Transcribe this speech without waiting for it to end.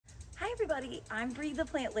Hi everybody, I'm Bree the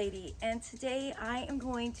Plant Lady, and today I am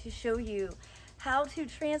going to show you how to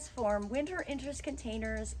transform winter interest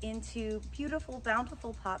containers into beautiful,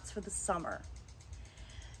 bountiful pots for the summer.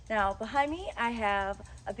 Now behind me I have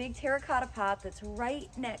a big terracotta pot that's right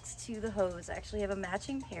next to the hose. I actually have a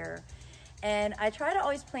matching pair, and I try to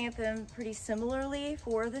always plant them pretty similarly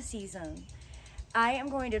for the season. I am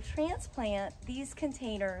going to transplant these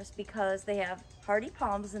containers because they have hardy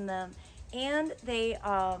palms in them, and they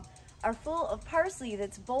are full of parsley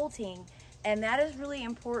that's bolting, and that is really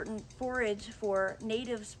important forage for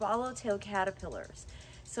native swallowtail caterpillars.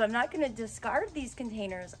 So I'm not going to discard these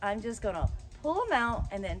containers. I'm just going to pull them out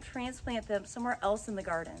and then transplant them somewhere else in the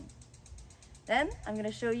garden. Then I'm going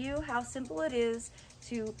to show you how simple it is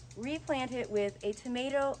to replant it with a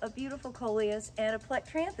tomato, a beautiful coleus, and a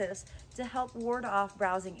plectranthus to help ward off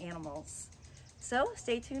browsing animals. So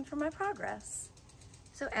stay tuned for my progress.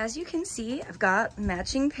 So as you can see, I've got a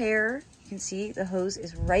matching pair. You can see the hose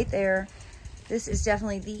is right there. This is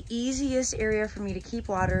definitely the easiest area for me to keep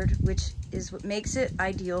watered, which is what makes it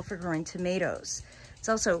ideal for growing tomatoes. It's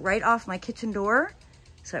also right off my kitchen door,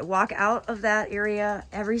 so I walk out of that area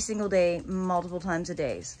every single day, multiple times a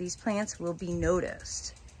day. So these plants will be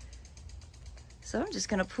noticed. So I'm just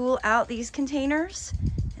gonna pull out these containers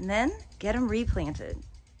and then get them replanted.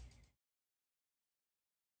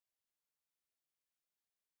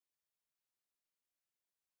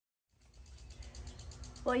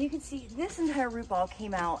 Well, you can see this entire root ball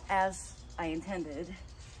came out as I intended.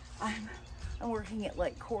 I'm working at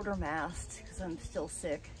like quarter mast because I'm still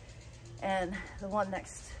sick. And the one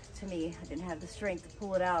next to me, I didn't have the strength to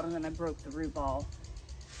pull it out, and then I broke the root ball.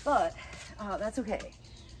 But that's okay.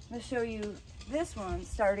 I'm gonna show you this one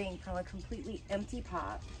starting from a completely empty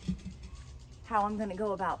pot, how I'm gonna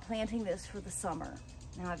go about planting this for the summer.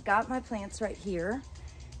 Now I've got my plants right here.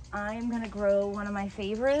 I'm gonna grow one of my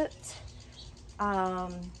favorite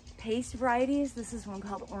paste varieties. This is one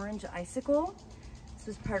called Orange Icicle. This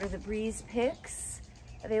was part of the Breeze Picks,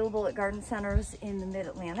 available at garden centers in the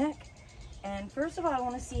Mid-Atlantic. And first of all, I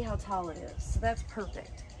want to see how tall it is. So that's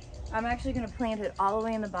perfect. I'm actually going to plant it all the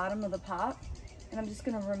way in the bottom of the pot, and I'm just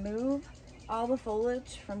going to remove all the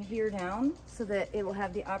foliage from here down so that it will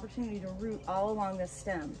have the opportunity to root all along this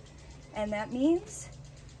stem. And that means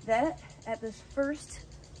that at this first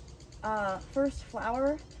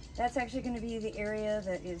flower, that's actually going to be the area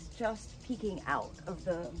that is just peeking out of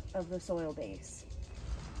the soil base.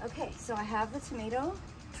 Okay, so I have the tomato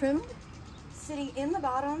trimmed, sitting in the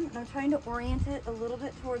bottom, and I'm trying to orient it a little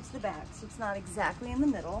bit towards the back so it's not exactly in the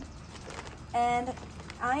middle. And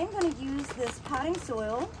I'm going to use this potting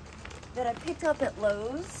soil that I picked up at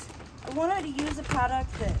Lowe's. I wanted to use a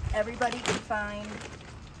product that everybody can find,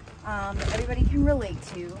 that everybody can relate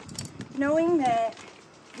to, knowing that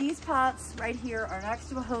these pots right here are next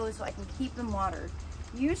to a hose so I can keep them watered.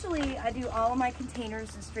 Usually I do all of my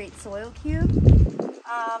containers in straight soil cube,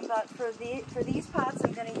 but for these pots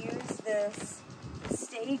I'm going to use this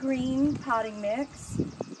Stay Green potting mix.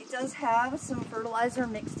 It does have some fertilizer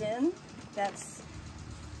mixed in. That's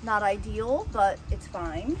not ideal, but it's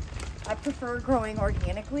fine. I prefer growing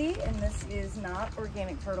organically, and this is not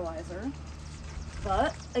organic fertilizer.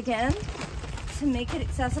 But again, to make it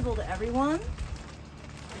accessible to everyone,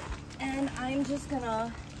 and I'm just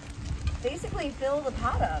gonna basically fill the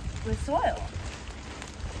pot up with soil.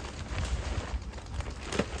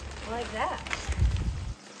 Like that.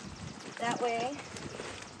 That way,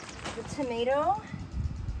 the tomato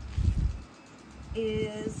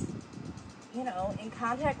is, you know, in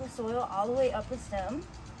contact with soil all the way up the stem.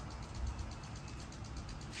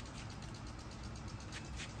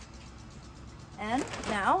 And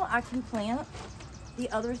now I can plant the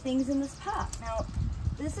other things in this pot. Now,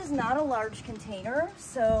 this is not a large container,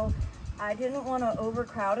 so I didn't want to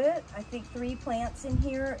overcrowd it. I think 3 plants in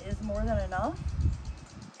here is more than enough.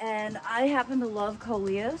 And I happen to love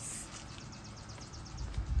coleus,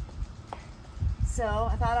 so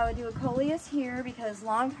I thought I would do a coleus here because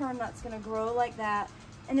long term that's going to grow like that,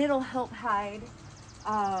 and it'll help hide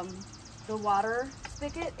the water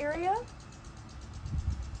spigot area.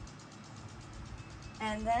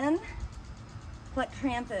 And then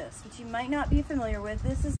plectranthus, which you might not be familiar with.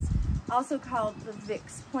 This is also called the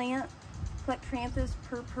Vix plant, Plectranthus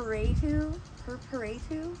purpuretu.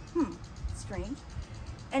 Strange.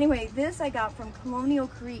 Anyway, this I got from Colonial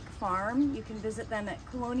Creek Farm. You can visit them at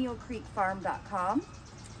colonialcreekfarm.com.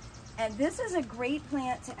 And this is a great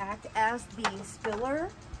plant to act as the spiller,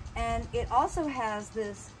 and it also has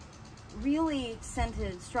this really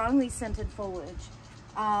scented, strongly scented foliage,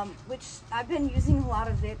 which I've been using a lot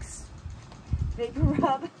of Vicks Vapor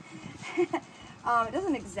Rub. It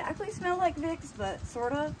doesn't exactly smell like Vicks, but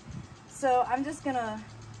sort of. So I'm just gonna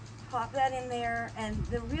pop that in there, and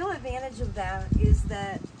the real advantage of that is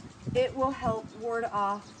that it will help ward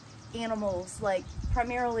off animals like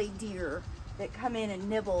primarily deer that come in and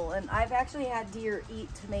nibble, and I've actually had deer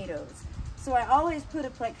eat tomatoes. So I always put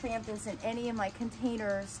a plectranthus in any of my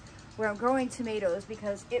containers where I'm growing tomatoes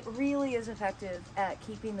because it really is effective at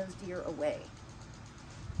keeping those deer away.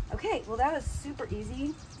 Okay, well that was super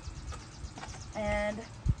easy. And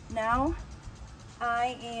now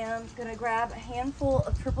I am gonna grab a handful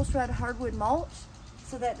of triple shred hardwood mulch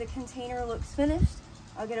so that the container looks finished.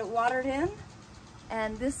 I'll get it watered in,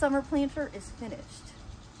 and this summer planter is finished.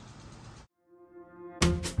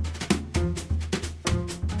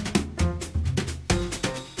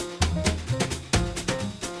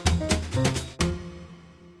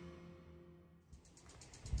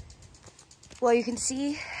 Well, you can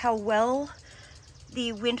see how well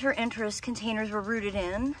the winter interest containers were rooted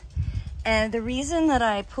in. And the reason that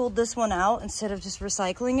I pulled this one out instead of just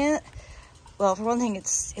recycling it, well, for one thing,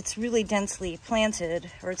 it's really densely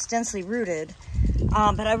planted, or it's densely rooted.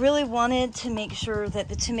 But I really wanted to make sure that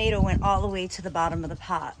the tomato went all the way to the bottom of the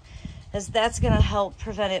pot, as that's gonna help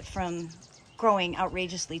prevent it from growing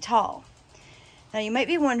outrageously tall. Now you might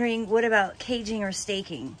be wondering, what about caging or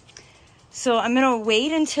staking? So I'm gonna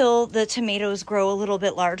wait until the tomatoes grow a little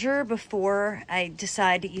bit larger before I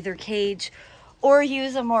decide to either cage or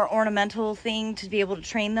use a more ornamental thing to be able to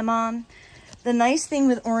train them on. The nice thing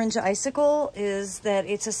with orange icicle is that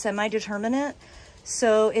it's a semi-determinate,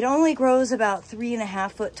 so it only grows about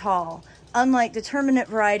 3.5 foot tall, unlike determinate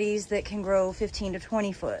varieties that can grow 15 to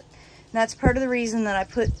 20 foot. And that's part of the reason that I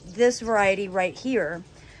put this variety right here.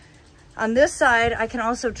 On this side, I can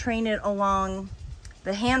also train it along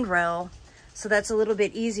the handrail, so that's a little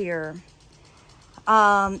bit easier.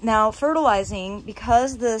 Now fertilizing,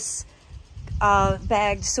 because this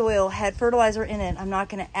bagged soil had fertilizer in it, I'm not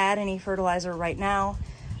going to add any fertilizer right now,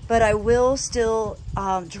 but I will still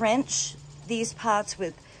drench these pots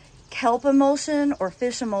with kelp emulsion or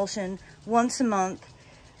fish emulsion once a month,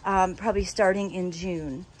 probably starting in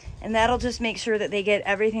June. And that'll just make sure that they get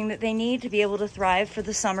everything that they need to be able to thrive for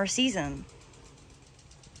the summer season.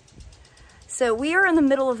 So we are in the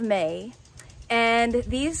middle of May, and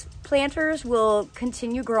these planters will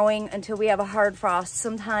continue growing until we have a hard frost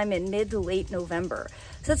sometime in mid to late November.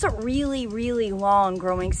 So that's a really, really long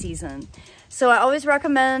growing season. So I always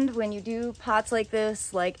recommend, when you do pots like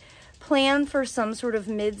this, like plan for some sort of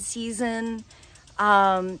mid-season,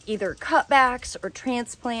 either cutbacks or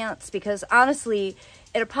transplants, because honestly,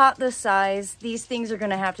 in a pot this size, these things are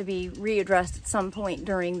gonna have to be readdressed at some point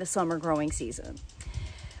during the summer growing season.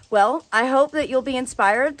 Well, I hope that you'll be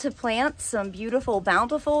inspired to plant some beautiful,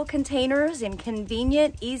 bountiful containers in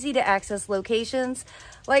convenient, easy to access locations,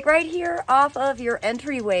 like right here off of your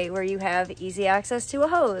entryway where you have easy access to a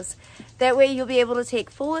hose. That way you'll be able to take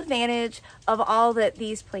full advantage of all that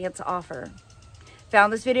these plants offer.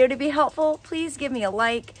 Found this video to be helpful? Please give me a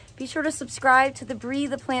like. Be sure to subscribe to the Bree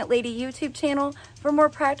the Plant Lady YouTube channel for more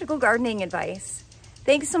practical gardening advice.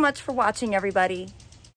 Thanks so much for watching, everybody.